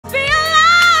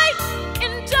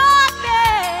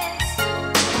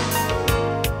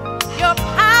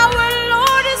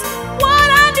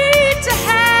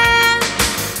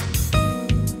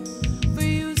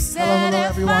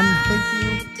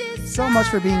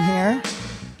for being here.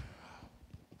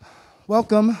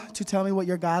 Welcome to Tell Me What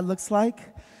Your God Looks Like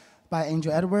by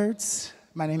Angel Edwards.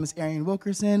 My name is Arielle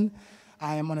Wilkerson.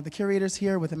 I am one of the curators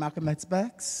here with the Malcolm X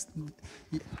Bex.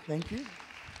 Thank you.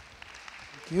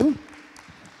 Thank you.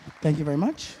 Thank you very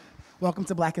much. Welcome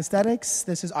to Black Aesthetics.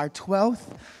 This is our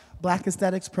 12th Black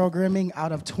Aesthetics programming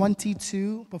out of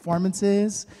 22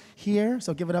 performances here,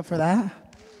 so give it up for that.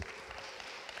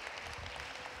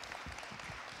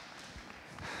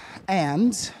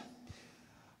 And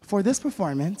for this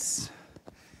performance,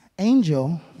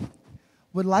 Angel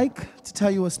would like to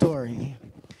tell you a story,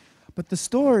 but the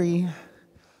story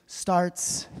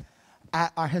starts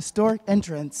at our historic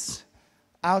entrance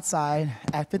outside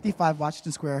at 55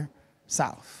 Washington Square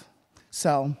South.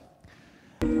 So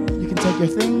you can take your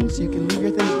things, you can leave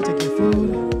your things, you can take your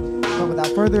food, but without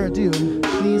further ado,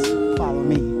 please follow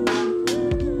me.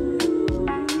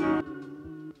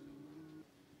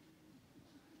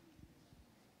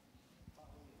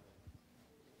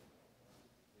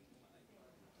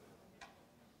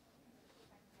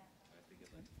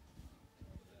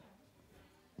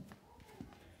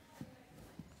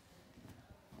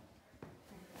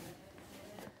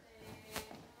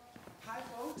 Hi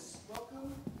folks,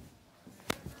 welcome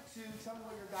to Tell Me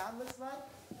What Your God Looks Like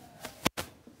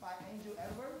by Angel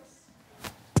Edwards.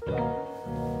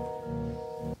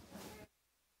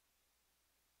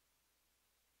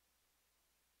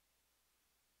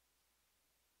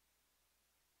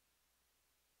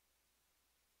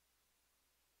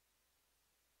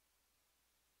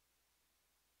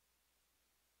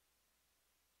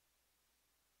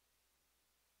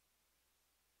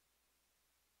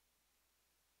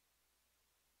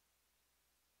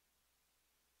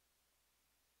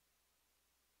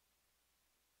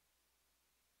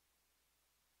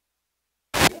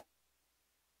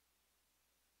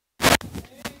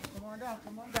 Come on down,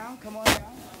 come on down, come on down,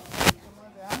 come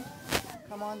on down,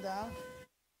 come on down.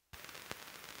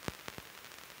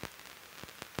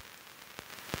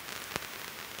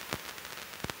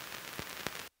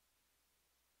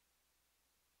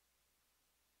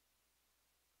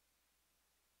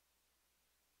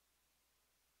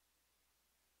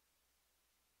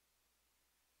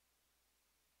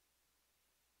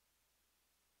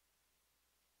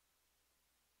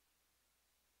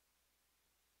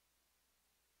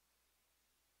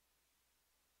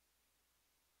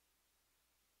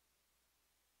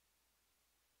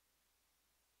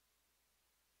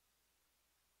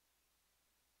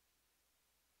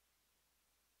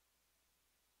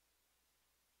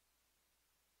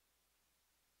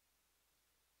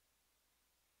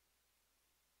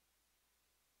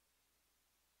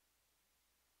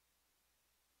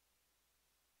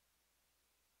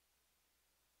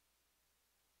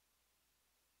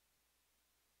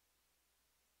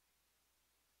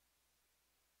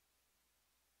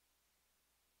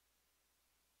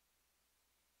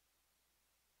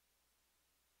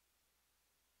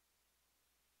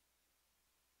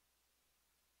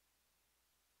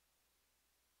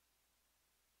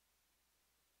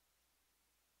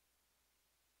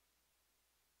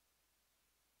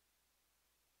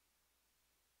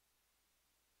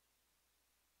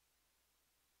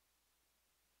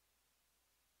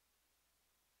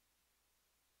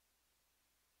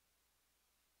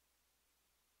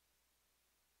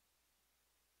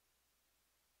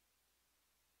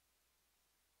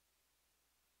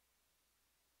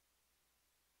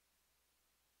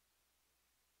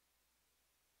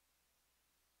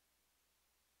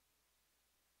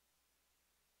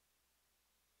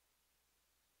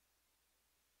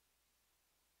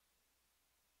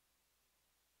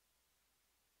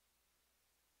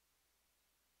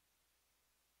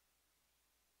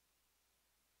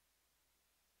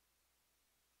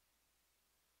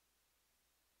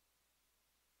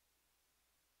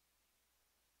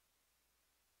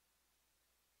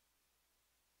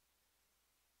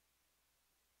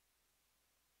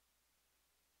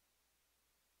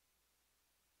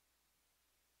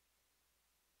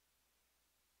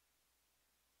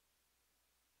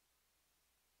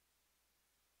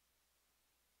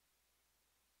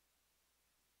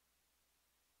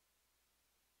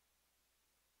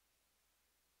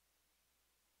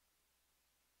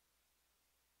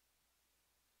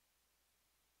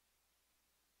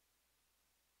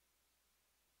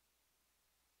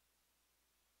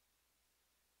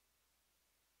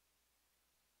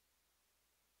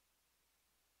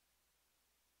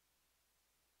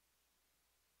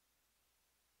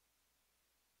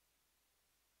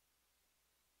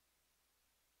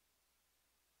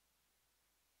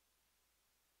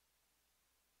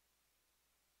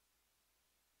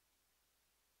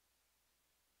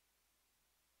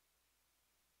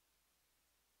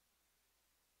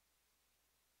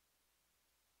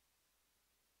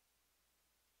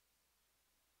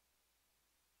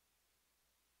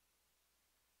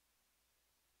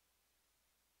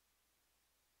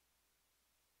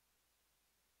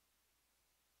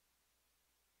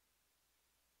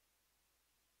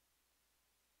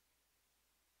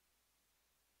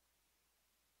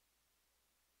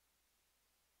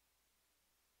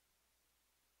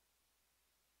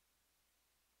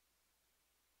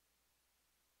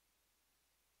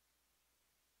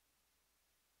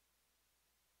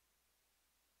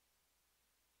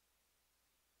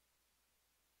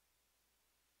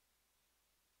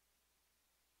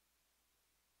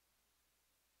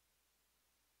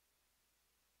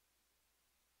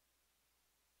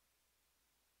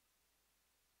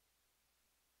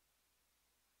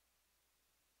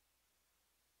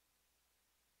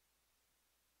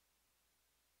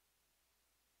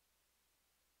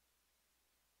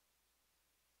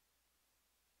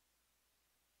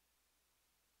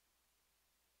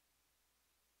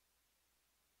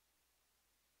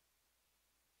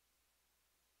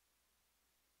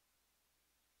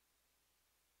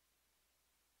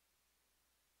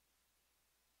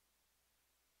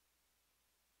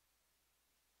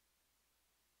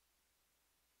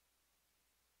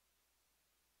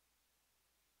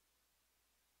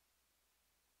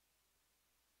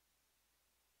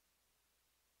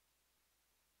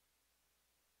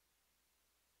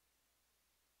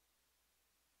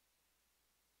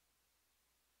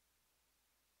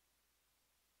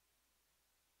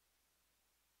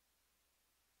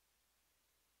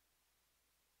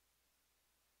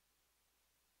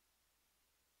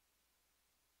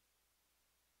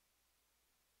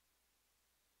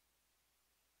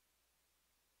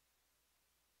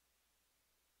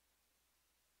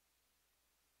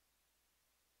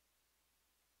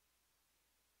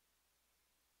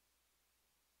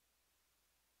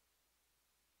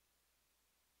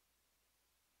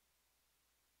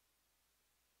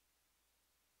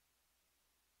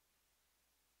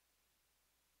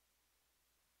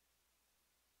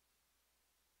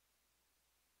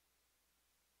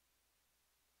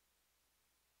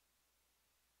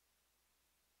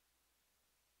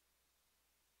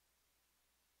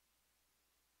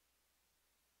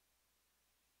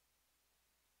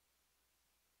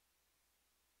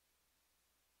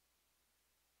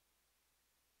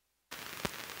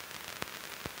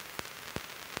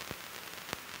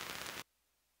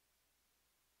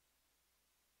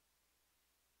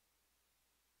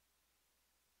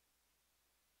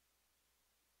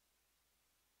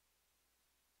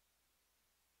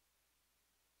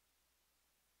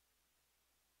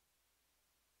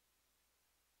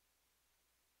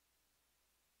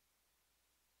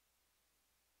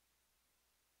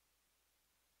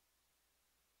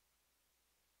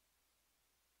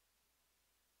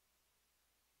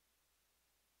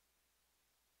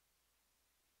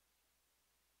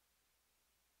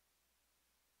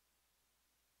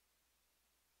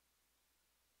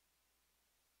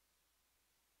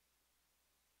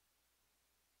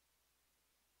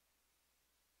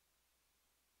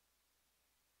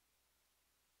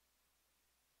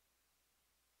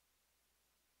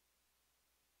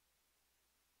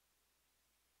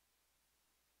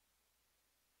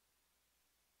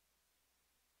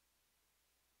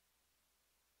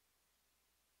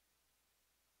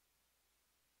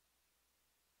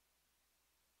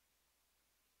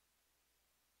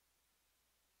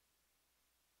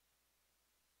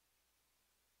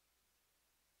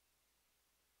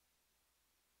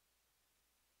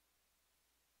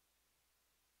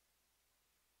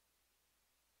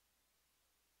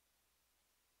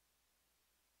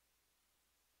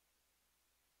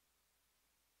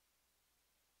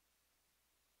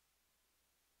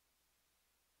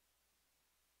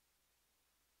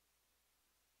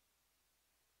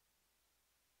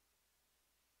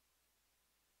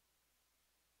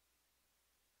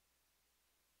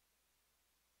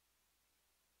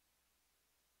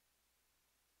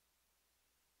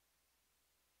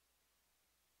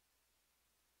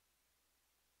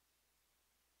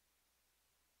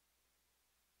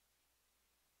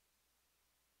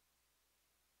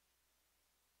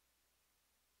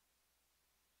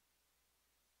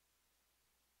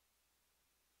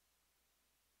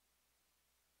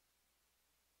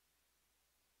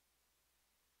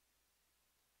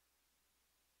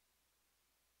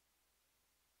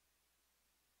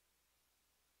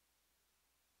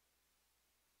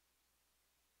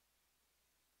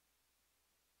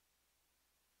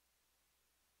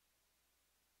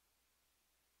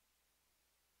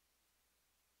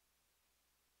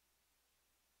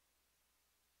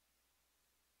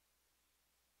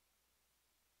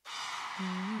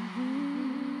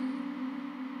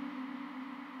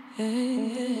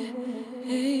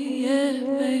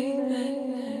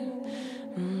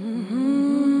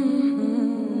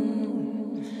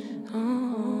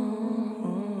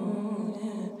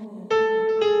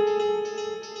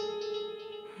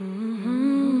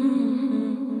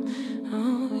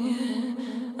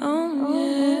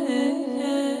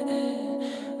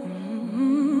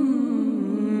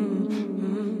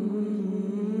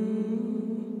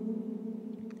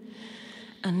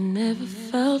 I never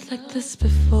felt like this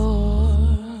before.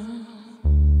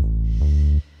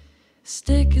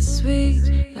 Stick is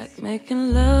sweet, like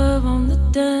making love on the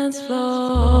dance floor.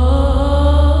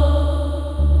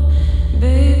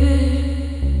 Baby,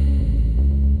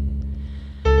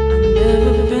 I've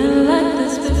never been like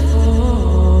this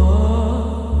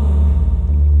before.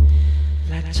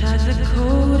 Like chocolate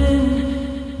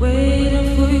coating, waiting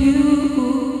for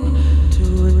you to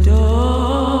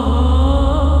adore.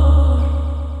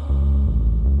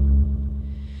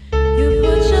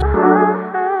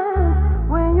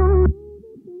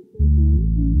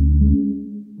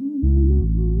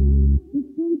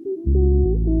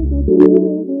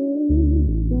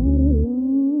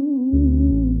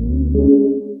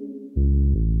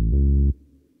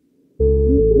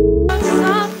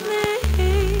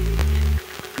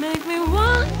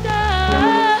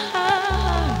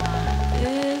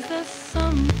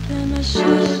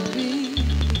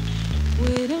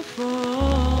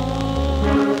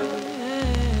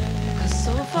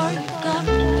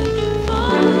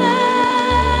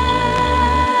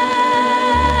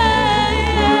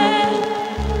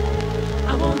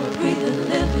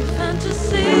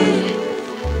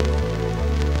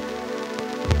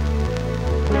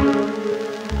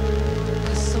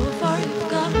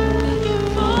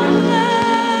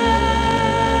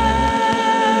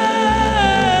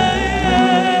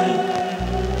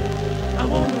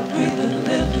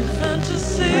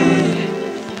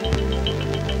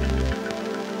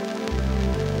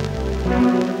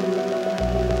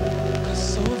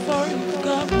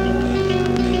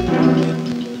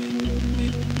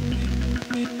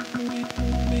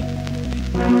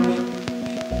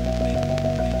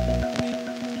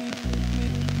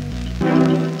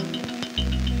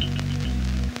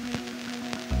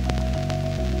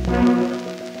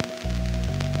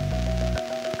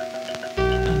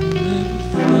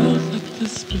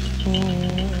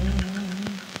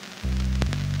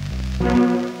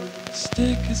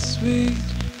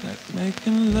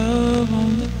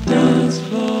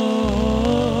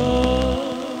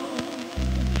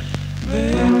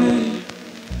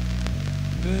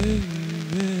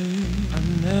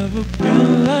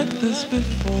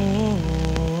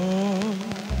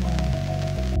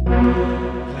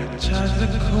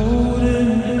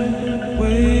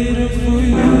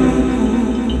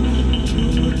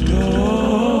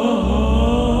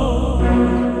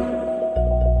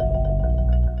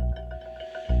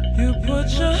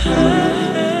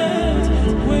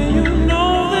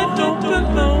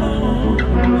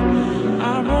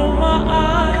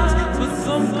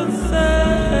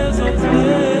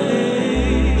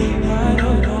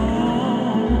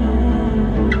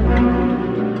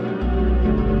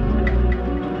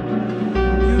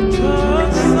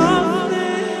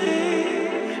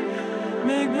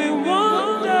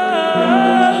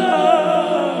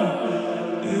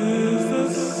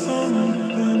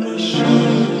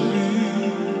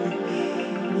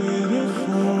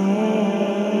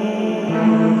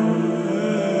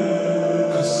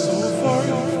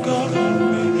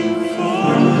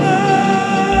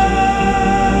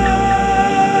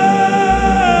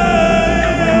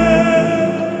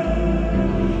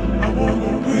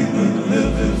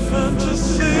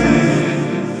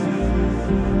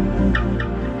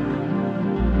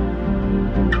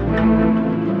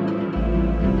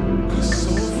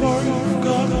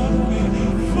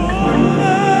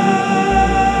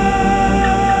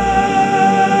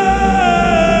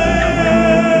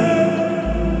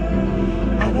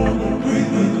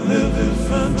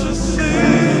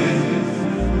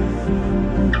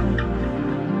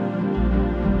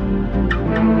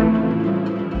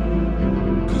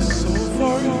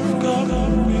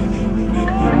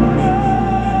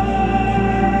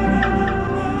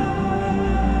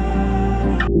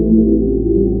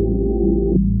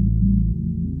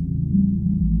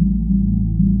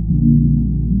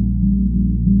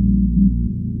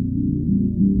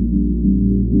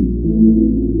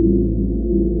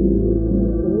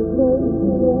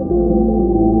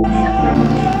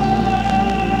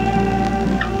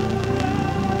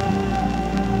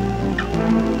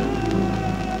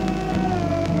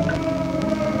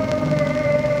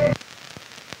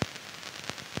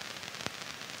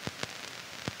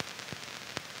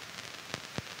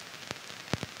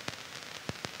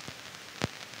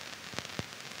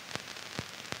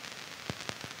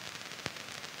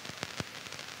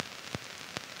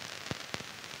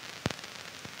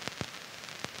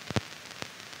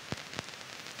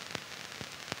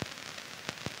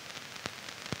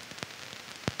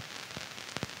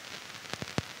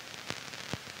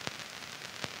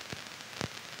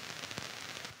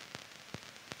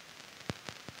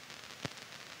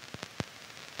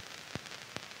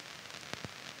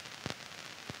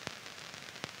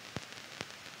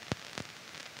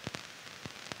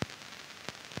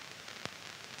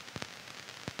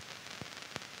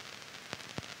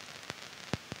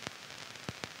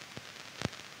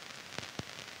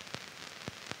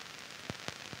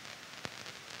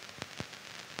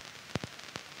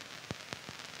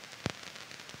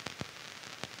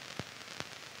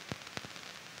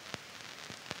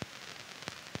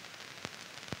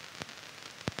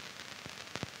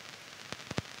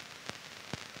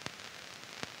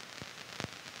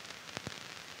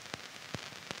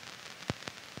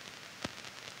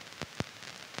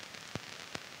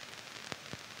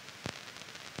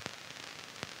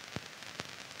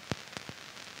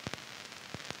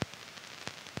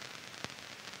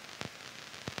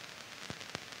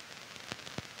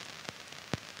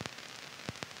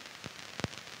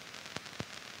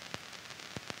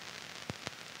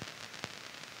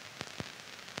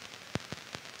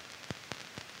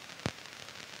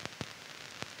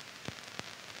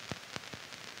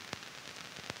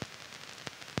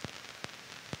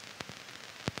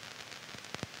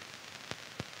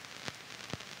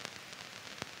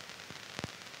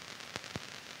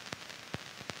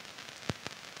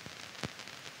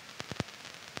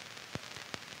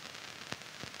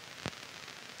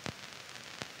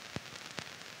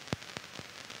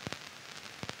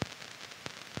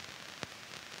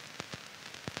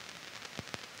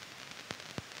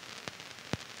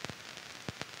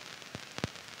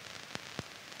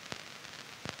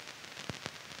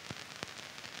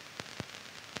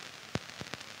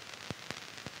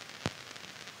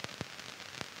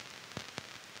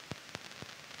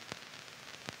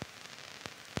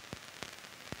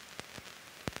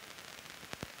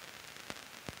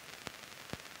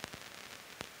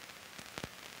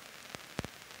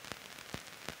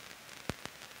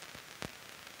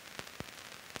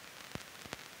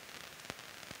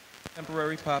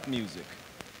 Contemporary pop music.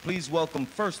 Please welcome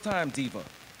first-time diva,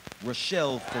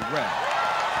 Rochelle Farrell.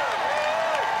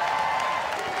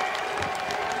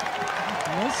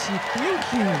 Bless you,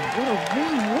 thank you. What a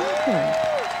warm welcome.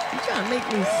 You trying to make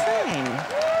me sing.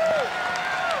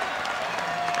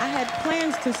 I had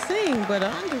plans to sing, but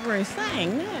I'm getting ready to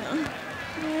sing now.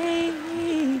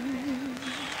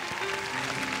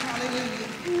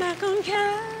 Hallelujah. Not gonna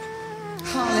care.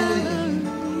 Hallelujah.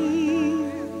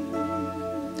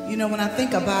 You know, when I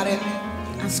think about it,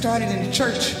 I started in the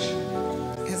church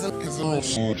as a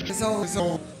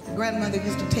grandmother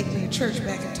used to take me to church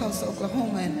back in Tulsa,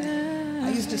 Oklahoma, and I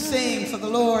used to sing for the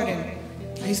Lord, and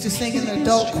I used to sing in the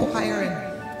adult choir, and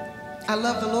I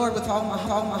love the Lord with all my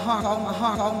heart,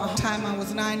 all my time. I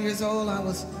was 9 years old. I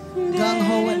was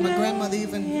gung-ho, and my grandmother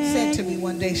even said to me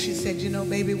one day, she said, you know,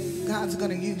 baby, God's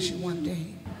gonna use you one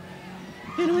day.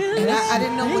 And I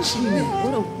didn't know what she meant.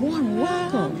 What a warm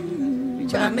welcome. You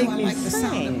But I trying to knew make I me liked the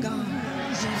sound sing. of God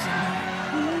using me.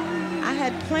 I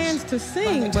had plans to By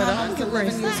sing, the but time I I'm was getting ready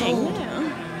 11 to years sing old, now.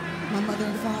 my mother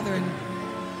and father and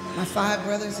my 5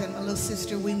 brothers and my little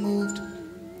sister, we moved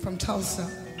from Tulsa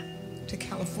to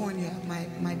California.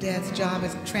 My dad's job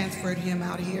has transferred him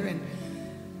out here, and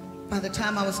by the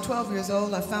time I was 12 years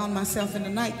old, I found myself in the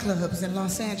nightclubs in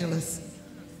Los Angeles.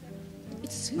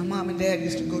 My mom and dad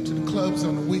used to go to the Clubs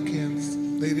on the weekends.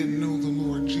 They didn't know the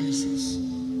Lord Jesus.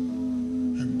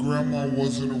 And Grandma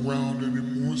wasn't around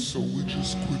anymore, so we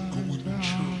just quit going to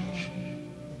church.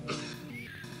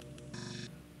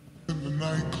 In the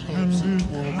nightclubs at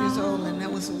 12 years old, and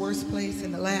that was the worst place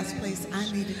and the last place I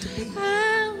needed to be.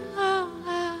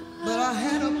 But I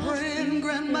had a praying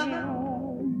grandmother.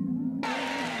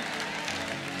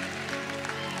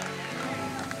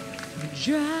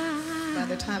 By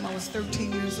the time I was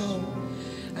 13 years old,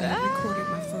 I had recorded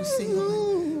my first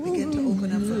single and began to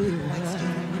open up for people like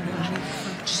Stevie Wonder, Aretha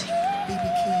Franklin, B.B.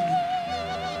 King,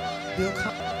 and Bill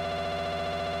Cosby.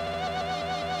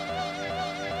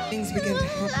 Things began to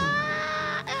happen.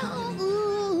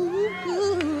 Hallelujah.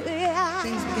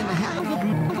 Things began to happen.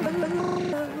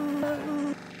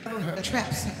 A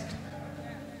trap set.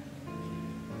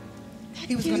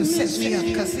 He was going to set me up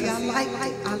because, see, I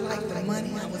like the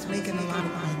money. I was making a lot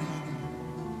of money.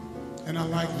 And I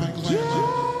like the glamour.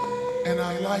 And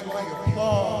I like the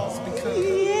applause because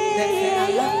that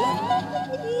I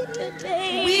love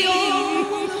today. We all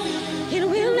it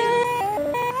will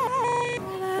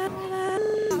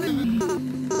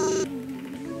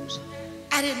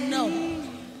I didn't know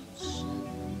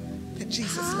that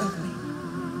Jesus loved me.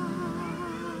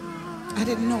 I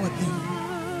didn't know it then.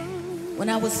 When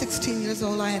I was 16 years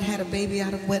old, I had a baby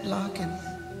out of wedlock, and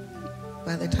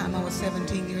by the time I was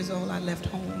 17 years old, I left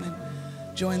home and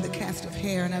joined the cast of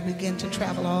Hair, and I began to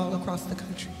travel all across the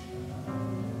country.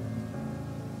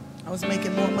 I was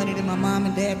making more money than my mom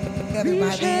and dad put together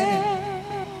by then,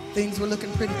 and things were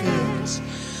looking pretty good.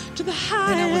 Then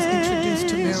I was introduced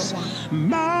to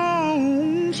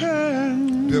marijuana.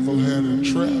 devil had a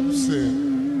trap set.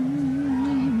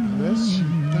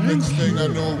 Next thing I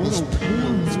know, it was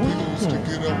pills to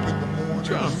get up in the morning.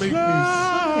 Trying to make me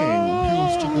sing.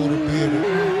 Pills to go to bed.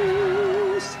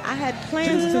 I had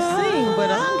plans to sing, but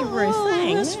I'm getting ready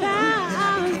to sing.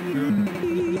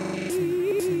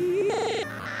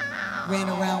 Ran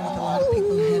around with a lot of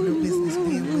people who had no business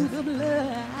being with.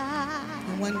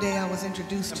 And one day I was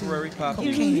introduced to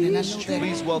cocaine, and I know that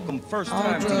Please welcome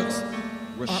first-time drugs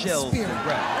Rochelle Farrell.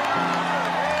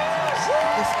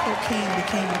 This cocaine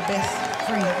became my best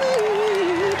friend. I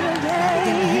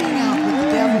began to hang out with the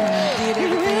devil, and I did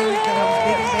everything that I was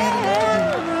big and bad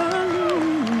enough to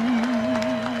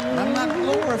do. I'm not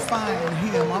glorifying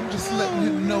him. I'm just letting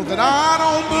him know that I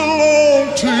don't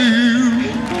belong to you.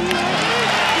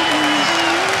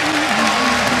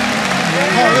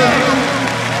 Hallelujah.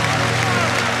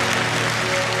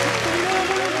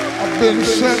 I've been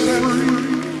set free.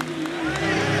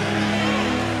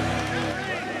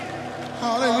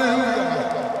 Hallelujah.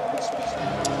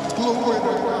 Glory to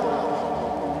God.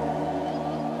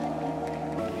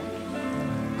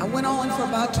 I went on for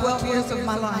about 12 years of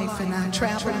my life, and I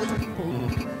traveled with people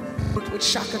with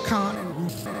Shaka Khan,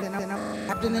 and I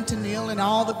Captain and Neil and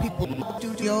all the people in the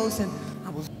studios, and I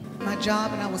was my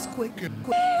job, and I was quick.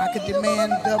 I could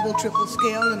demand double, triple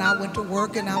scale, and I went to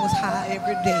work, and I was high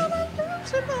every day.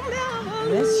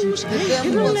 The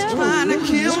devil was trying to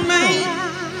kill me.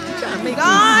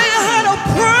 I had a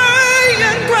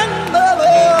praying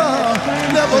grandmother,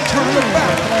 never turned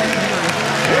back.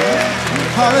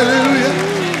 Hallelujah.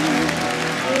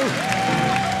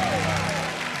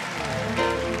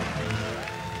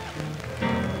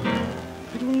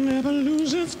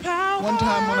 One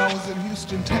time when I was in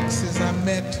Houston, Texas, I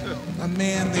met a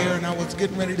man there, and I was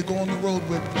getting ready to go on the road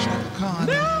with Chaka Khan.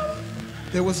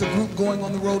 There was a group going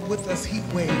on the road with us, Heat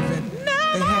Wave, and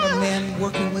they had a man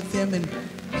working with them, and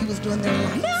he was doing their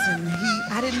lights, and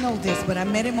I didn't know this, but I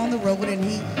met him on the road, and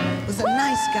he was a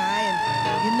nice guy,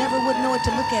 and you never would know it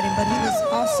to look at him, but he was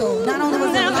also, not only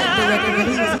was he a light director, but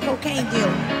he was a cocaine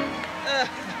dealer.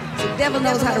 So the devil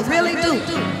knows how to really do.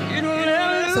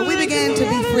 So we began to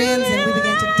be friends, and we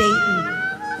began to date,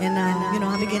 and you know,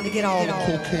 I began to get all the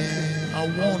Cocaine, I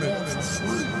want it for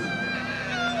free.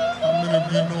 How many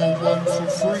of you know it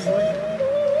wasn't for free?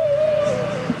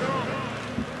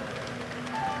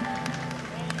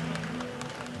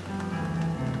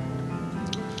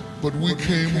 But we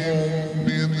came home,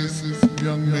 me and this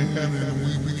young man, and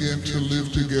we began to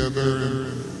live together.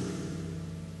 And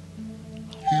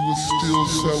he was still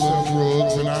selling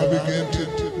drugs, and I began to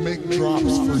make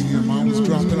drops for him. I was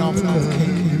dropping off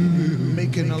cocaine,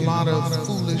 making a lot of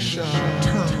foolish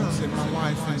turns in my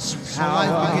life. And my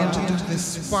life began to do this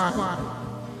spiral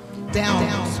down.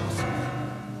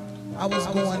 I was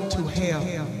going to hell.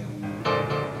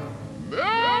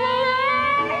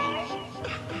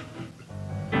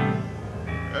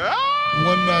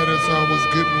 One night as I was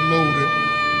getting loaded,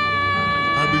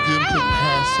 I began to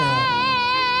pass out.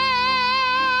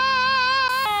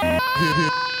 Hit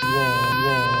wall.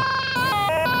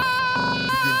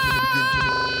 Begin to.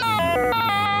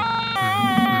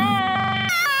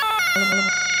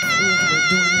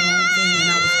 doing their own thing, and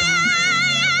I was dying.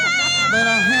 But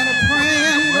I had a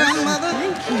praying grandmother.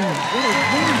 Thank you. What a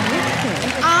good mixture.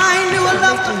 I knew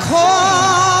enough to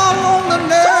call on the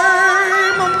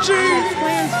name of Jesus.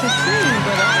 Plans to sing,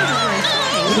 but I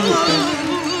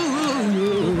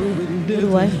What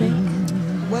do I think?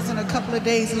 It wasn't a couple of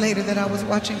days later that I was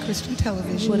watching Christian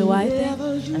television. What do I think?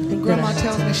 I think Grandma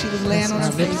tells me she was laying on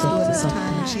her face during this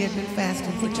time, and she had been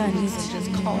fasting for 2 weeks and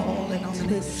just calling on the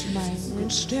name.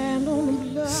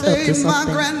 Save my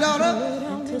granddaughter.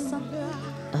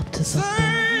 Up to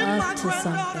something.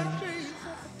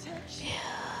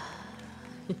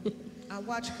 I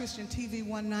watched Christian TV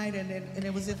one night, and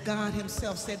it was as if God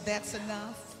himself said, "That's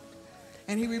enough."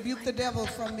 And he rebuked the devil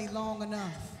from me long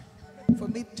enough for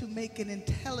me to make an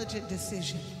intelligent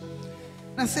decision.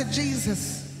 And I said,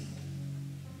 "Jesus,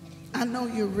 I know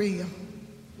you're real.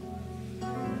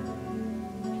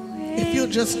 If you'll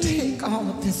just take all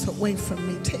of this away from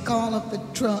me, take all of the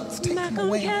drugs, take them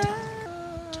away."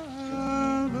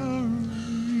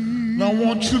 And I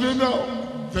want you to know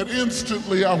that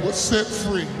instantly I was set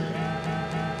free.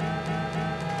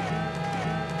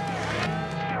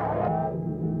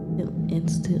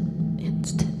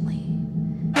 Instantly.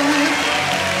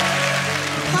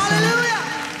 Hallelujah.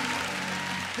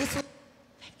 This was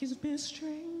It's been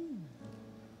strange.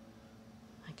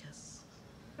 I guess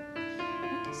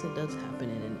it does happen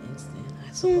in an instant,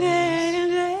 I suppose.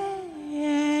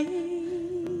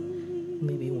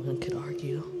 Maybe one could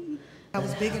argue I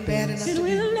was big and bad enough to do.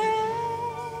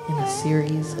 in a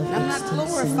series of I'm not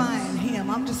instances. glorifying him.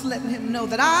 I'm just letting him know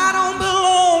that I don't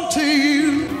belong to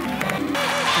you.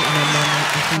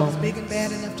 I was big and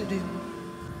bad enough to do.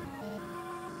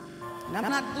 And I'm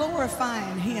not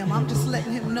glorifying him. I'm just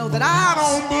letting him know that I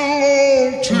don't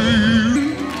belong to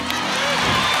you.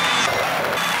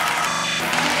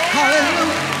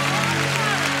 Hallelujah.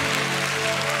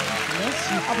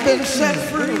 I've been set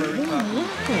free.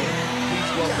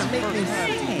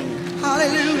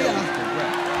 Hallelujah.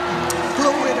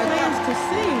 Glory to God. To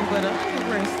sing, but I'm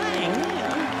never sing.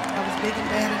 I was big and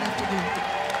bad enough to do.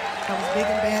 I was big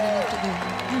and bad enough to do.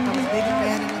 I was big and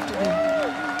bad enough to do.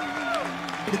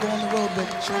 To go on the road with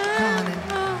Chaka Khan, and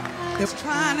they were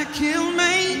trying to kill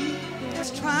me.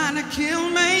 Just trying to kill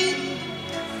me.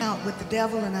 Out with the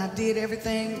devil, and I did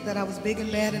everything that I was big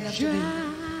and bad enough to do.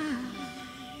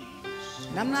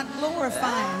 And I'm not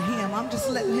glorifying him. I'm just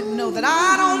letting him know that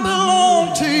I don't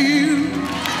belong to you.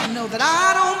 Know that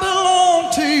I don't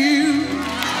belong to you.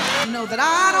 Know that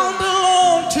I don't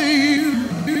belong to you.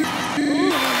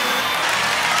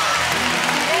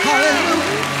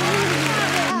 Hallelujah.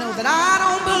 Know that I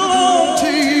don't belong to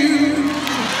you.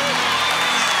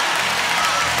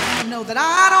 Know that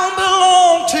I don't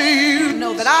belong to you.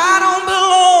 Know that I don't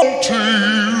belong to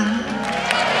you.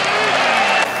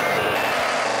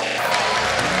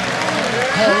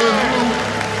 Hallelujah.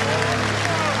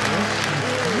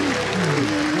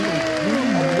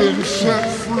 I've been set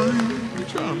free. You're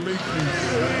trying to make me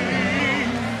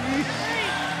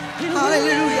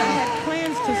Hallelujah.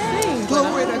 Plans to sing.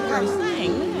 Glory to God.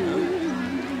 Sing.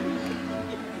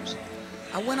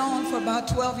 I went on for about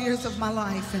 12 years of my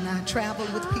life, and I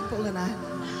traveled with people, and I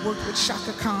worked with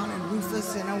Shaka Khan and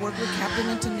Rufus, and I worked with Captain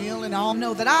and Tennille, and all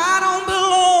know that I don't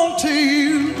belong to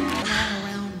you. All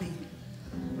around me.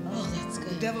 Oh, that's good.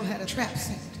 The devil had a trap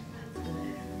set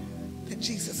that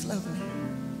Jesus loved me.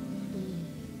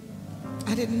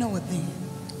 I didn't know it then.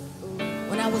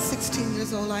 When I was 16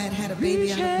 years old, I had had a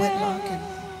baby out of wedlock, and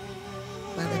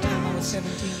by the time I was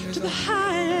 17 years old,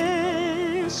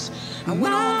 I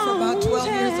went on for about 12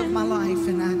 years of my life,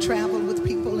 and I traveled with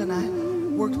people, and I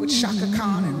worked with Shaka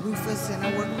Khan and Rufus, and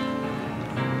I worked.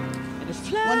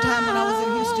 One time when I was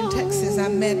in Houston, Texas, I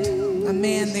met a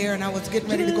man there, and I was getting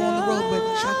ready to go on the road with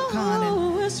Shaka Khan,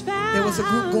 and there was a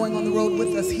group going on the road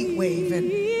with us, Heat Wave, and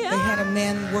they had a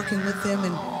man working with them,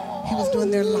 and he was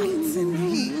doing their lights,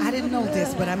 and I didn't know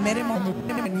this, but I met him on the,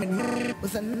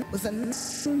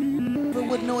 never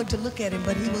would know it to look at him,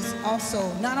 but he was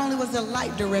also, not only was a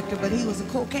light director, but he was a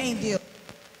cocaine dealer.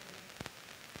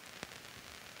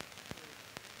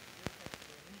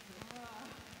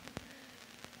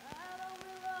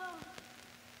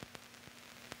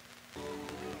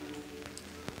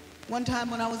 One time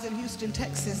when I was in Houston,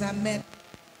 Texas,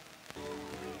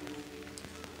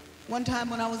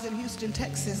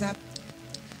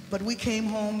 but we came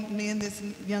home, me and this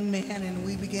young man, and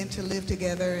we began to live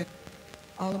together. And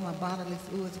all of my bodily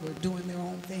fluids were doing their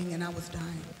own thing, and I was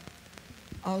dying.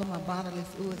 All of my bodily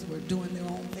fluids were doing their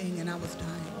own thing, and I was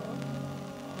dying.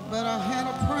 But I had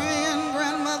a praying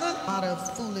grandmother. A lot of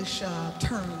foolish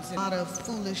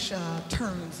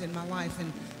turns in my life,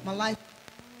 and my life.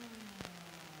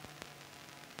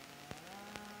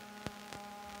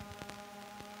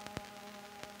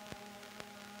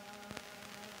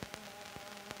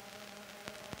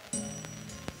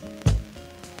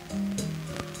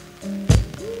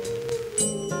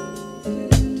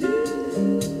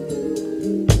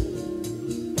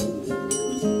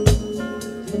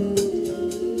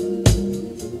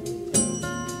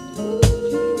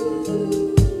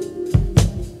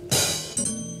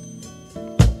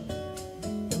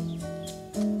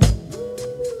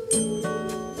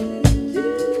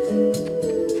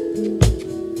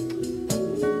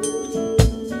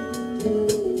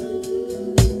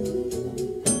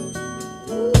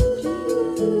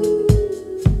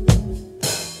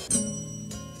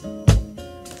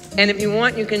 And if you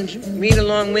want, you can read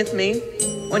along with me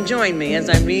or join me as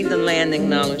I read the land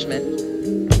acknowledgement.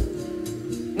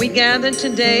 We gather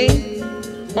today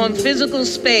on physical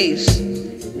space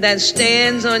that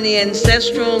stands on the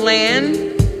ancestral land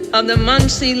of the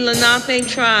Muncie Lenape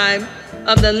tribe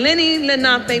of the Lenni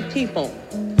Lenape people.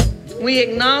 We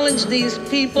acknowledge these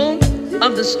people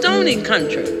of the Stony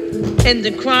Country and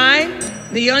decry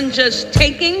the unjust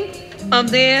taking of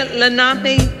their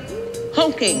Lenape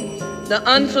hoking, the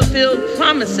unfulfilled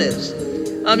promises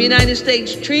of United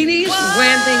States treaties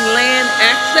granting land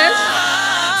access,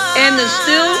 and the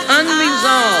still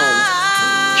unresolved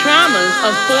traumas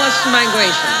of forced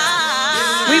migration.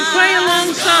 We pray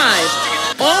alongside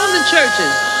all the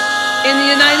churches in the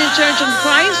United Church of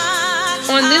Christ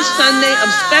on this Sunday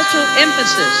of special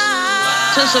emphasis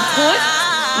to support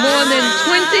more than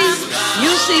 20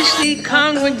 UCC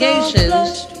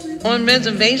congregations on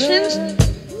reservations.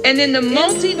 And in the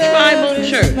multi-tribal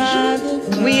church,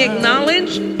 we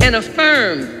acknowledge and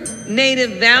affirm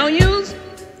Native values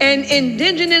and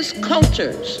indigenous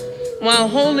cultures while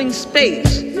holding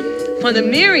space for the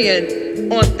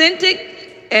myriad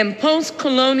authentic and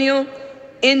post-colonial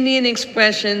Indian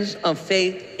expressions of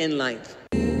faith in life.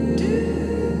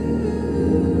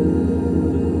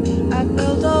 I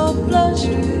felt all flushed,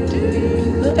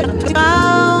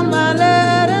 found my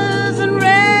letters and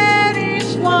read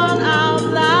each one out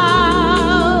loud.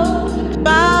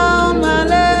 Found my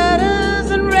letters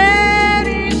and read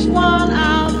each one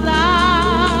out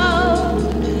loud.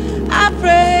 I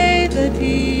prayed that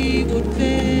he would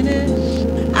finish.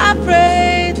 I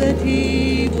prayed that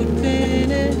he would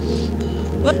finish.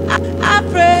 I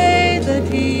prayed that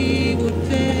he would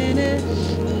finish.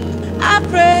 I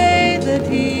prayed that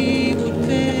he would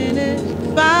finish.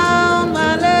 Found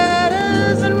my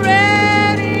letters and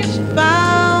read each.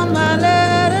 Found my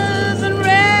letters and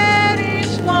read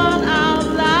each one out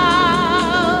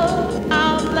loud.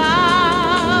 Out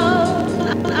loud.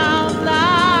 Out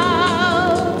loud.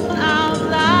 Out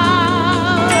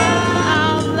loud.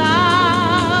 Out loud.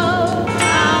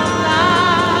 Out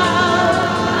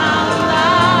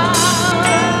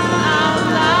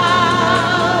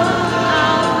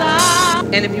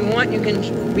loud. And if you want, you can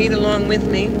read along with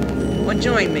me or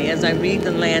join me as I read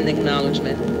the land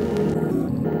acknowledgement.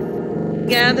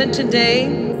 Gathered today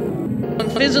on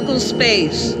physical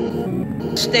space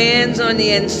stands on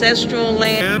the ancestral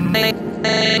land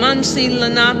Muncie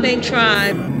Lenape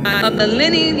tribe of the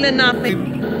Lenni Lenape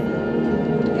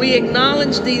we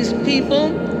acknowledge these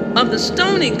people of the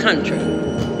stony country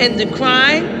and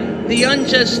decry the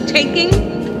unjust taking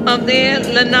of their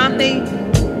Lenape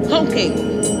poking,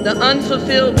 the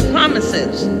unfulfilled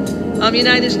promises of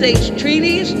United States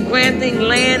treaties granting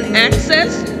land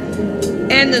access,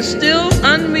 and the still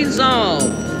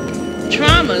unresolved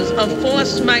traumas of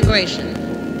forced migration.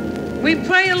 We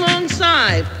pray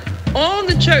alongside all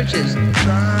the churches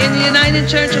in the United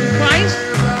Church of Christ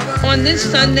on this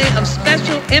Sunday of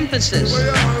special emphasis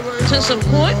to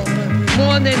support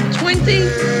more than 20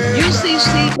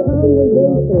 UCC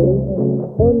congregations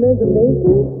on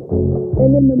reservations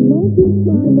and in the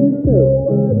multi-tribal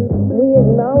church. We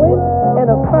acknowledge and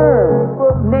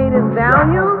affirm Native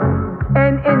values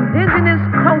and indigenous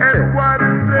culture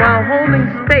while holding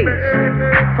space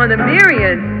for the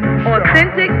myriad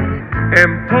authentic and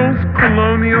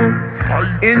post-colonial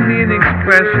Indian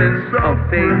expressions of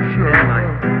faith and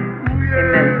life.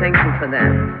 Amen. Thank you for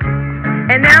that.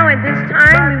 And now at this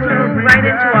time, we will move right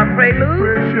into our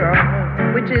prelude,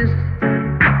 which is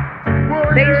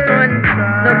based on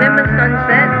November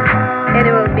Sunset, and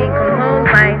it will be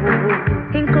composed by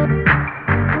Hinkle.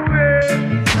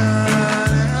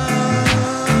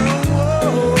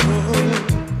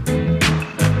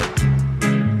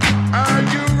 Are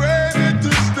you ready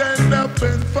to stand up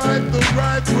and fight the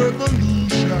right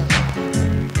revolution?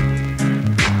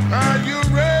 Are you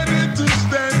ready to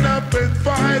stand up and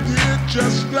fight it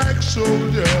just like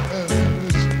soldiers?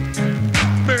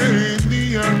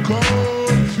 Many are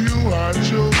called, few are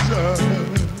chosen.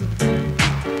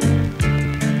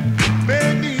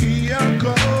 Many are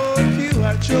called, few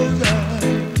are chosen.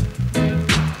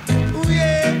 Ooh,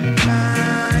 yeah.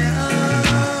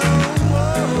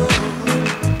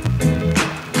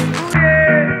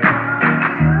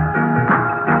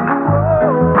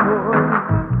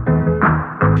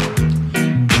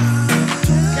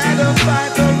 Gotta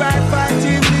fight the right fight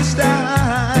in this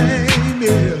time.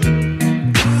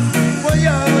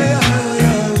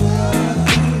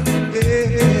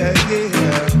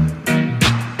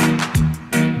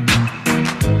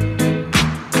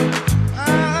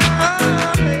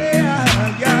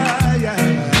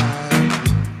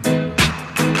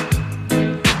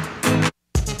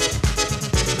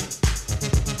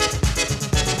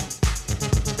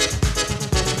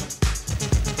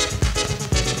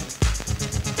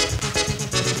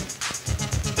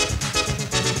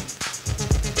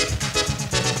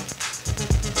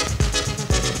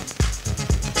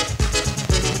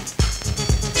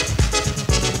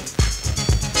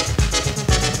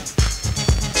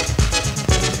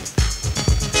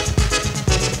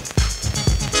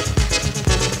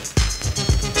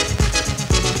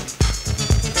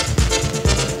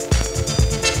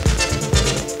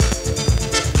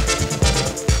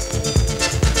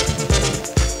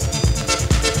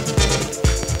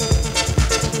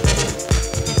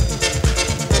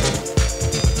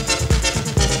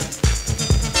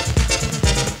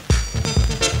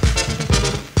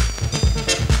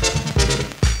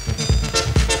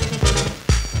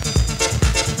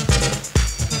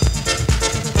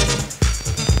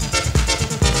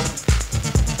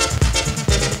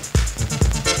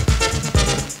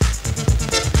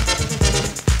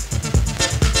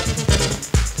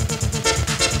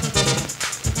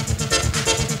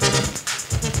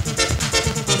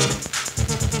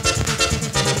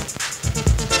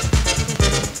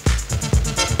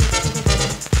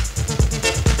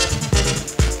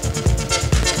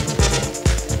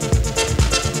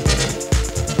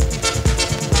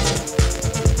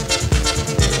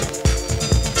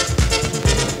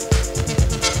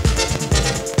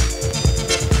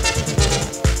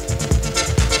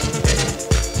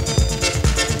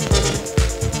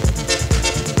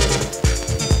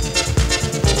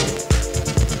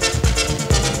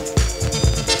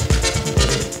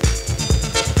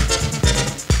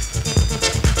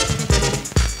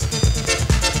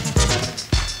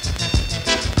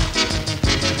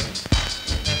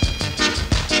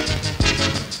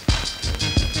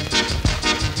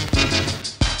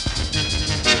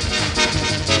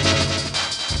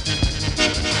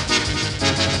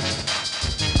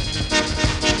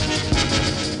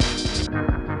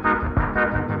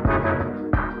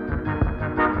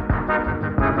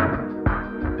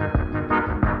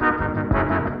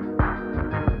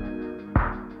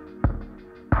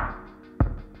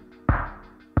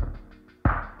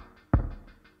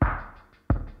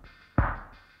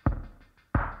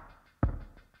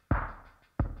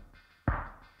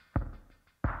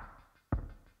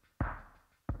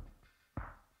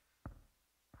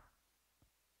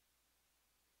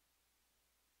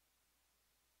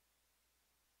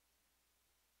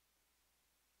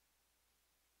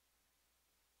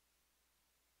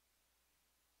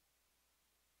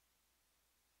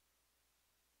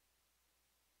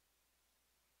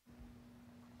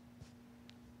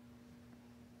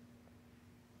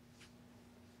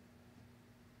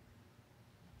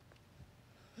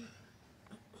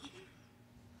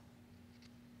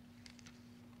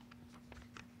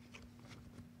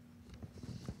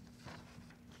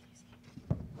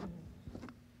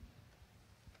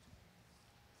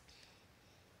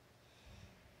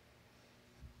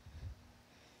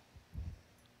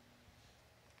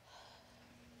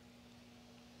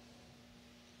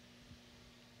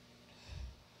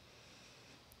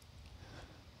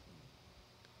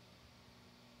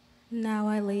 Now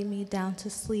I lay me down to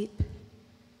sleep.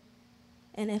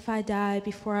 And if I die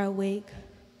before I wake,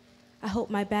 I hope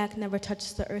my back never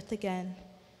touches the earth again.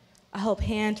 I hope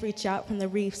hands reach out from the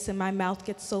reefs and my mouth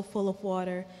gets so full of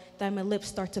water that my lips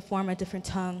start to form a different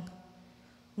tongue.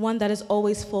 One that is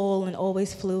always full and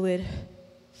always fluid,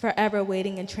 forever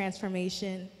waiting in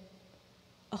transformation.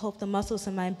 I hope the muscles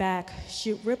in my back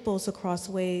shoot ripples across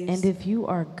waves. And if you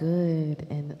are good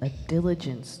and a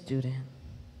diligent student,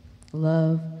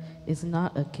 love is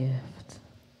not a gift.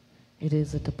 It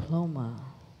is a diploma.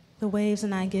 The waves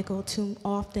and I giggle too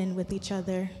often with each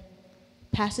other.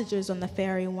 Passengers on the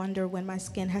ferry wonder when my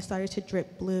skin has started to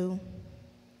drip blue.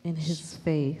 In his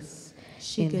face,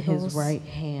 She in giggles. his right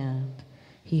hand,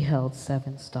 he held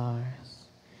 7 stars.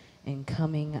 And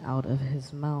coming out of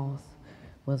his mouth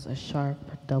was a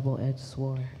sharp, double-edged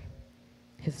sword.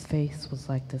 His face was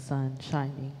like the sun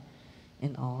shining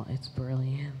in all its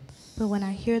brilliance. But when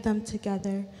I hear them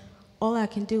together, all I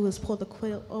can do is pull the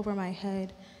quilt over my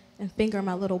head and finger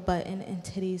my little button and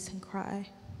titties and cry.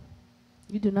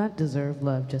 You do not deserve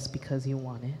love just because you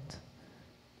want it.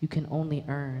 You can only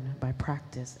earn by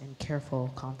practice and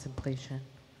careful contemplation.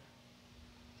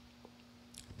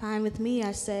 Fine with me,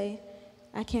 I say.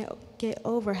 I can't get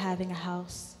over having a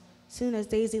house. Soon as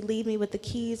Daisy leaves me with the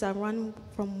keys, I run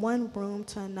from one room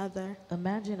to another.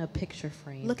 Imagine a picture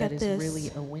frame Look that at is this.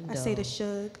 really a window. I say to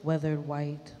Suge, weathered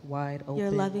white, wide open.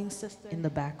 your loving sister. In the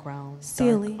background,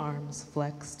 Sealy. dark arms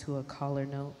flex to a collar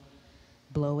note.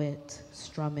 Blow it,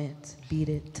 strum it, beat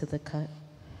it to the cut.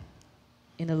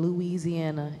 In a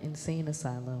Louisiana insane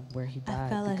asylum where he I died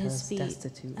fell at his because feet.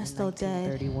 destitute I in still dead.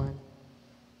 1931.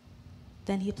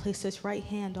 Then he placed his right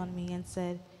hand on me and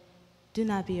said, "Do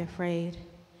not be afraid.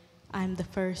 I am the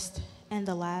first and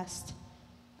the last.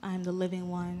 I am the living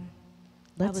one.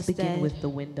 I Let's was begin dead, with the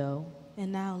window,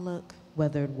 and now look."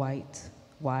 weathered white,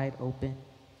 wide open.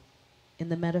 In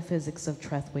the metaphysics of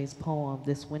Trethway's poem,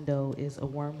 this window is a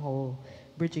wormhole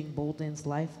bridging Bolden's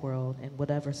life world and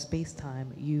whatever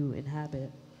space-time you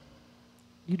inhabit.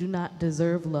 You do not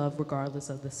deserve love regardless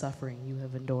of the suffering you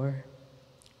have endured.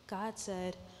 God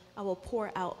said, "I will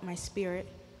pour out my spirit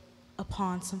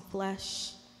upon some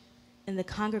flesh." And the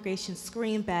congregation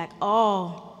screamed back,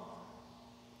 "Oh!"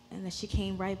 And then she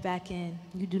came right back in.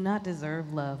 You do not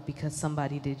deserve love because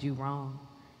somebody did you wrong.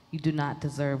 You do not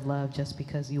deserve love just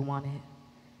because you want it.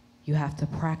 You have to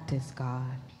practice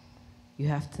God. You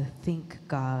have to think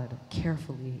God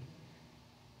carefully.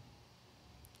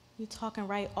 You talking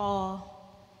right,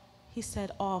 all. He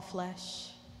said all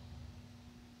flesh.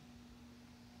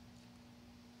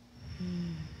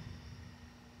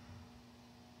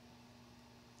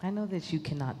 I know that you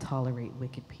cannot tolerate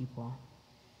wicked people,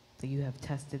 that you have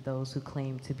tested those who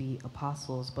claim to be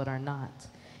apostles but are not,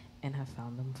 and have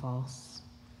found them false.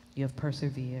 You have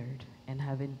persevered and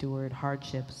have endured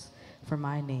hardships for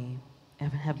my name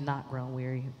and have not grown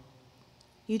weary.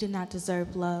 You do not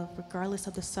deserve love, regardless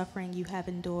of the suffering you have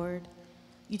endured.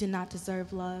 You do not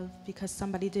deserve love because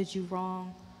somebody did you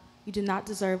wrong. You do not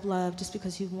deserve love just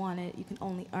because you want it. You can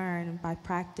only earn by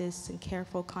practice and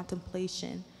careful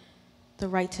contemplation the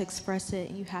right to express it,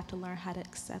 and you have to learn how to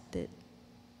accept it.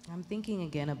 I'm thinking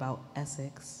again about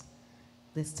Essex.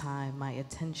 This time, my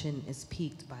attention is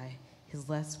piqued by his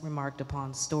less remarked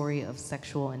upon story of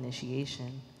sexual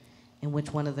initiation, in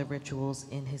which one of the rituals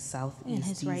in his Southeast In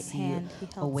his right DC hand, he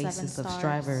held oasis 7 of stars.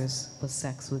 strivers was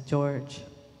sex with George.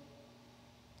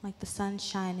 Like the sun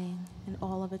shining in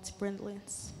all of its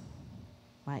brilliance.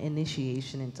 My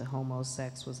initiation into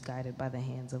homosex was guided by the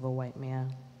hands of a white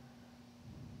man.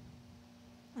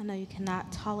 I know you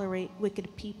cannot tolerate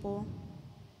wicked people,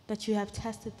 that you have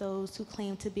tested those who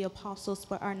claim to be apostles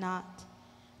but are not,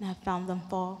 and have found them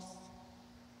false.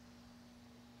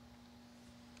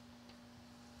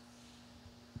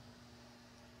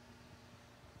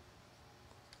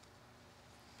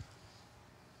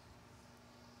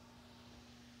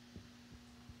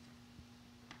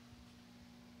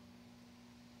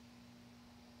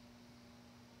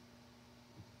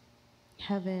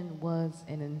 Heaven was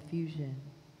an infusion,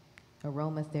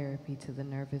 aromatherapy to the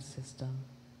nervous system,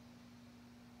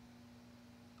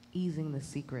 easing the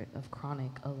secret of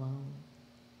chronic alone,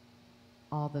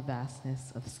 all the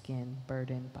vastness of skin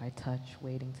burdened by touch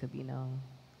waiting to be known.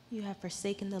 You have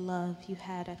forsaken the love you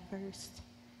had at first.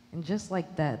 And just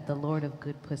like that, the Lord of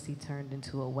Good Pussy turned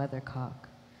into a weathercock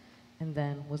and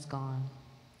then was gone.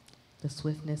 The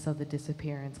swiftness of the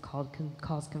disappearance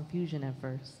caused confusion at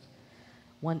first.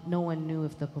 No one knew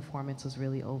if the performance was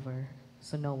really over,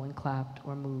 so no one clapped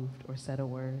or moved or said a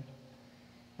word.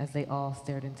 As they all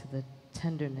stared into the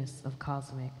tenderness of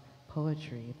cosmic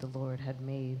poetry the Lord had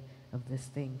made of this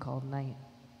thing called night.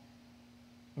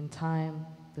 In time,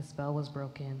 the spell was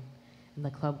broken, and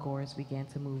the clubgoers began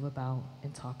to move about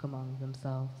and talk among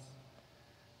themselves.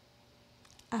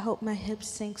 I hope my hips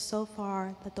sink so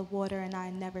far that the water and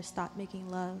I never stop making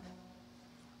love.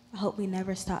 I hope we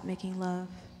never stop making love.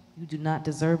 You do not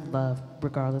deserve love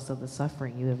regardless of the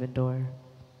suffering you have endured.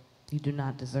 You do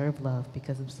not deserve love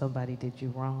because if somebody did you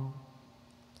wrong.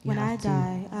 When I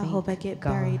die, I hope I get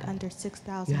buried under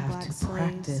 6,000 black slaves.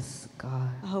 Practice God.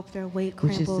 I hope their weight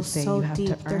crumbles so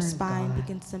deep their spine God.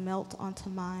 begins to melt onto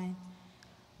mine.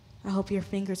 I hope your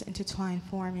fingers intertwine,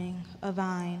 forming a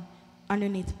vine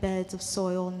underneath beds of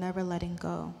soil, never letting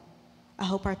go. I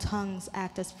hope our tongues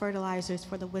act as fertilizers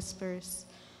for the whispers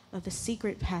of the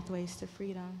secret pathways to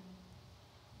freedom.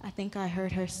 I think I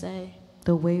heard her say,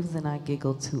 the waves and I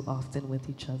giggle too often with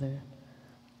each other.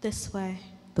 This way.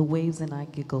 The waves and I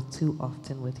giggle too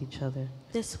often with each other.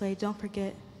 This way, don't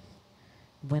forget.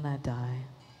 When I die,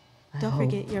 don't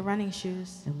forget your running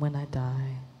shoes. And when I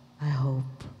die, I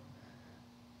hope.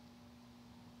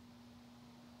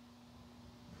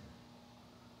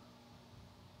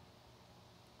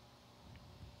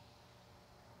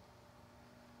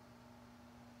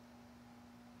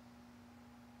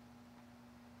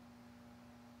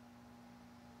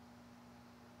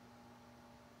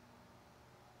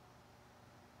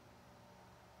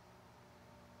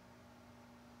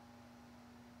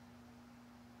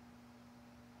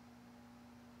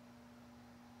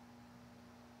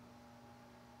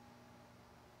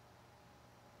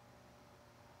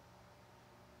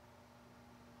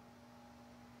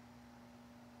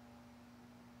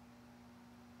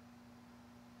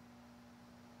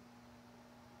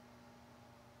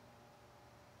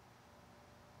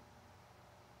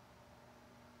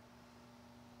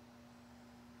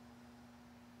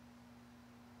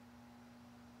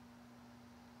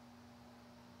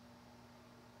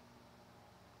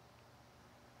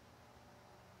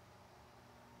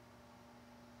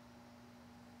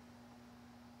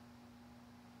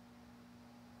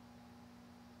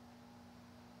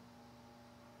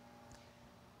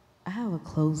 I have a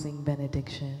closing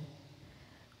benediction.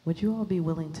 Would you all be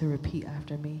willing to repeat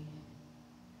after me?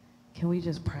 Can we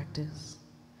just practice?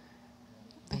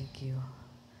 Thank you.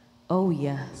 Oh,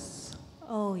 yes.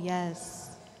 Oh,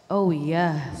 yes. Oh,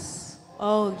 yes.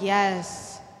 Oh,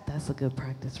 yes. That's a good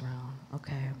practice round.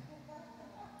 Okay.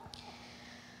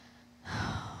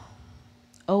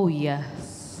 Oh,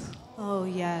 yes. Oh,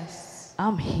 yes.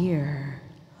 I'm here.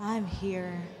 I'm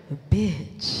here.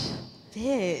 Bitch.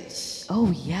 Bitch.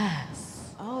 Oh,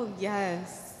 yes. Oh,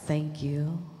 yes. Thank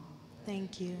you.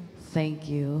 Thank you. Thank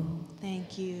you.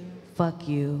 Thank you. Fuck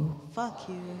you. Fuck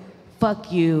you.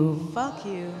 Fuck you. Fuck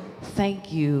you.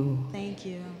 Thank you. Thank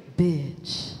you.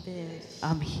 Bitch. Bitch.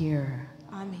 I'm here.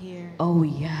 I'm here. Oh,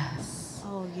 yes.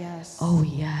 Oh, yes. Oh,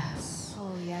 yes.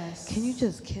 Oh, yes. Can you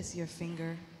just kiss your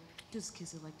finger? Just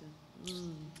kiss it like that.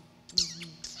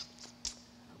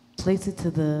 Place it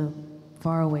to the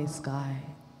faraway sky.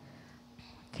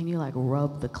 Can you like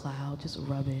rub the cloud? Just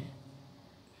rub it.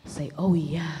 Say, oh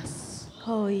yes.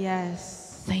 Oh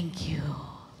yes. Thank you.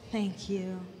 Thank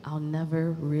you. I'll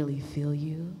never really feel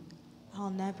you. I'll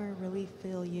never really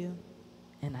feel you.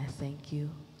 And I thank you.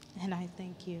 And I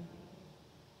thank you.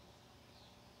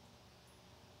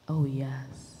 Oh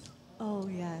yes. Oh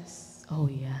yes. Oh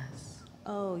yes.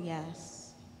 Oh yes.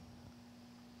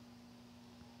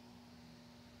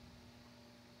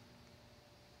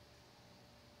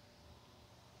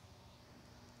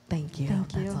 Thank you.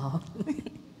 Thank you. That's all.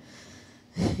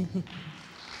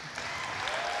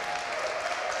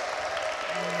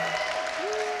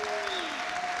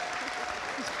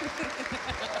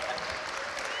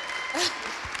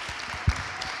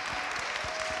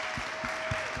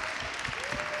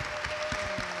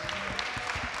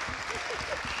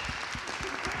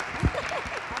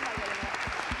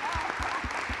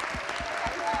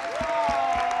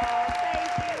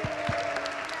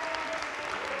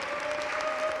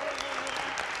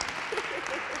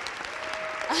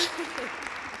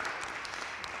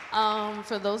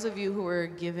 For those of you who were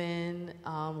given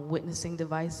witnessing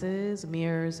devices,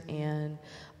 mirrors, and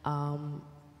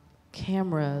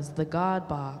cameras, the God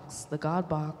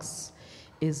box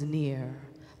is near.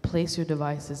 Place your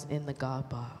devices in the God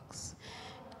box.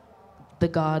 The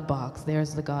God box,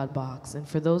 there's the God box. And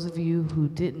for those of you who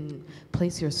didn't,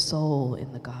 place your soul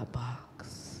in the God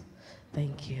box.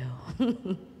 Thank you.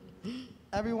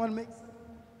 Everyone make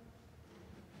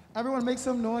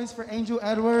some noise for Angel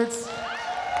Edwards.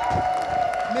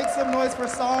 Make some noise for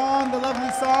Song, the lovely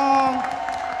Song.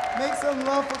 Make some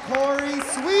love for Corey,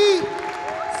 sweet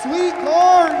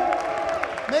Corey.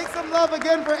 Make some love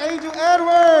again for Angel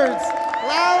Edwards.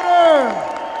 Louder.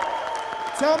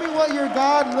 Tell me what your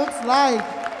God looks like.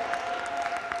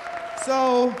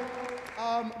 So,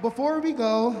 before we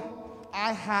go,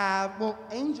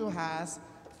 Angel has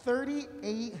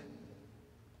 38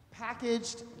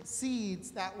 packaged seeds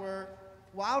that were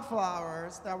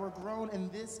wildflowers that were grown in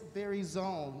this very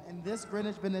zone, in this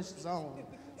Greenwich Village zone.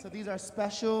 So these are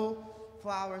special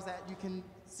flowers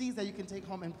seeds that you can take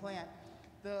home and plant.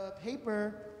 The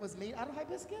paper was made out of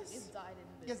hibiscus? It's dyed in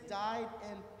hibiscus. It's dyed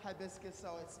in hibiscus,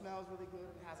 so it smells really good.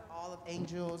 It has all of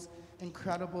Angel's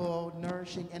incredible,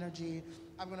 nourishing energy.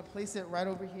 I'm gonna place it right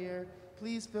over here.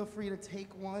 Please feel free to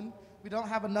take one. We don't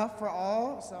have enough for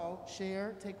all, so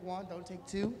share, take one, don't take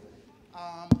two.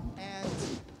 And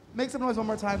make some noise one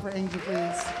more time for Angel,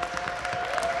 please.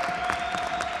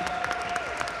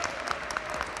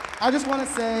 I just wanna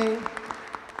say,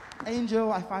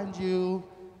 Angel, I find you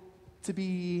to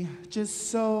be just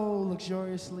so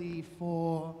luxuriously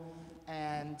full,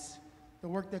 and the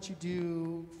work that you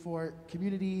do for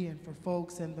community and for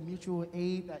folks and the mutual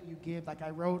aid that you give, like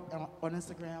I wrote on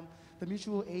Instagram, the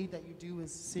mutual aid that you do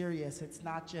is serious. It's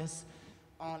not just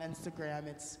on Instagram,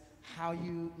 it's how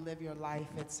you live your life,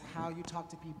 it's how you talk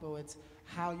to people, it's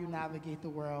how you navigate the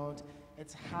world,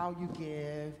 it's how you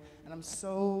give, and I'm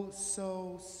so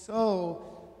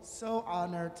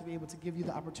honored to be able to give you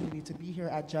the opportunity to be here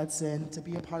at Judson, to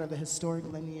be a part of the historic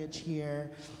lineage here,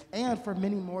 and for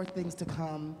many more things to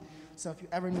come. So if you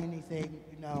ever need anything,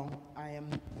 you know, I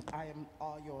am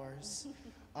all yours.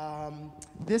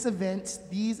 These events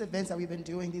that we've been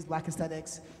doing, these Black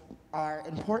Aesthetics, are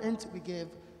important. We give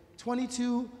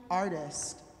 22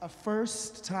 artists a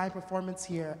first-time performance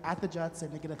here at the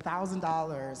Judson. They get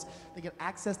 $1,000. They get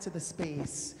access to the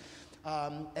space.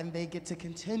 And they get to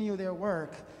continue their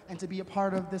work and to be a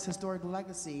part of this historic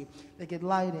legacy. They get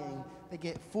lighting, they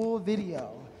get full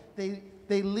video.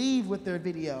 They leave with their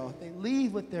video, they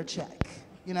leave with their check,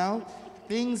 you know?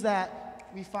 Things that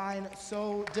we find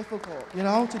so difficult, you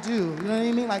know, to do. You know what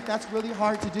I mean? Like, that's really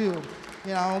hard to do,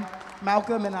 you know?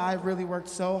 Malcolm and I really worked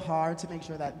so hard to make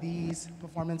sure that these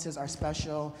performances are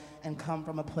special and come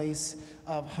from a place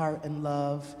of heart and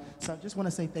love. So I just want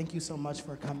to say thank you so much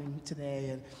for coming today,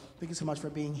 and thank you so much for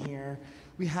being here.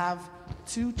 We have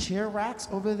 2 chair racks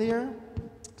over there.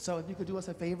 So if you could do us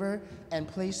a favor and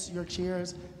place your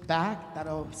chairs back,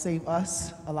 that'll save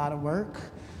us a lot of work.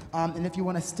 And if you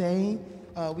want to stay,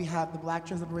 we have the Black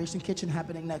Trans Liberation Kitchen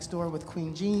happening next door with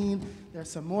Queen Jean. There's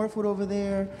some more food over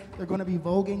there. They're going to be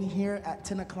voguing here at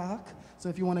 10 o'clock. So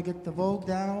if you want to get the vogue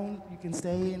down, you can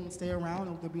stay around.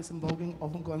 There'll be some voguing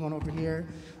going on over here.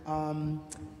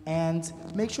 And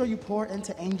make sure you pour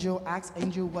into Angel. Ask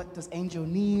Angel, what does Angel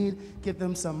need? Give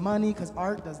them some money, because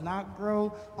art does not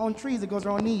grow on trees. It grows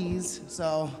on knees.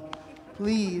 So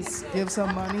please give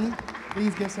some money.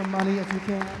 Please give some money if you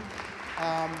can.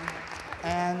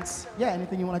 And yeah,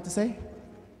 anything you would like to say?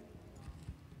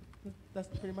 That's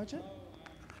pretty much it.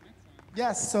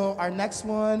 Yes, so our next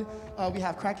one, we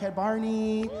have Crackhead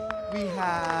Barney. We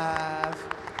have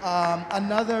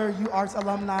another UArts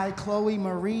alumni, Chloe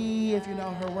Marie. If you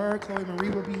know her work, Chloe Marie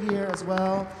will be here as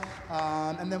well.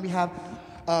 And then we have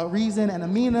Reason and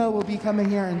Amina will be coming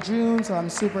here in June, so I'm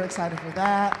super excited for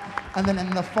that. And then in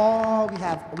the fall, we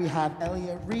have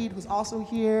Elliot Reed, who's also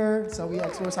here, so we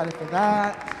are so excited for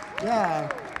that. Yeah,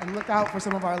 and look out for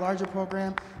some of our larger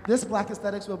program. This Black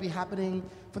Aesthetics will be happening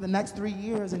for the next 3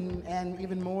 years and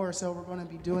even more, so we're gonna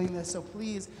be doing this. So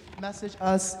please message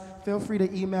us. Feel free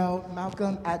to email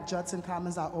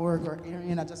malcolm@judsoncommons.org or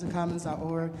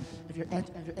arian@judsoncommons.org. If you're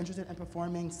interested in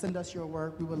performing, send us your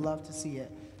work. We would love to see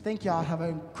it. Thank y'all, have an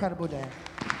incredible day.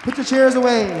 Put your chairs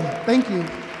away, thank you.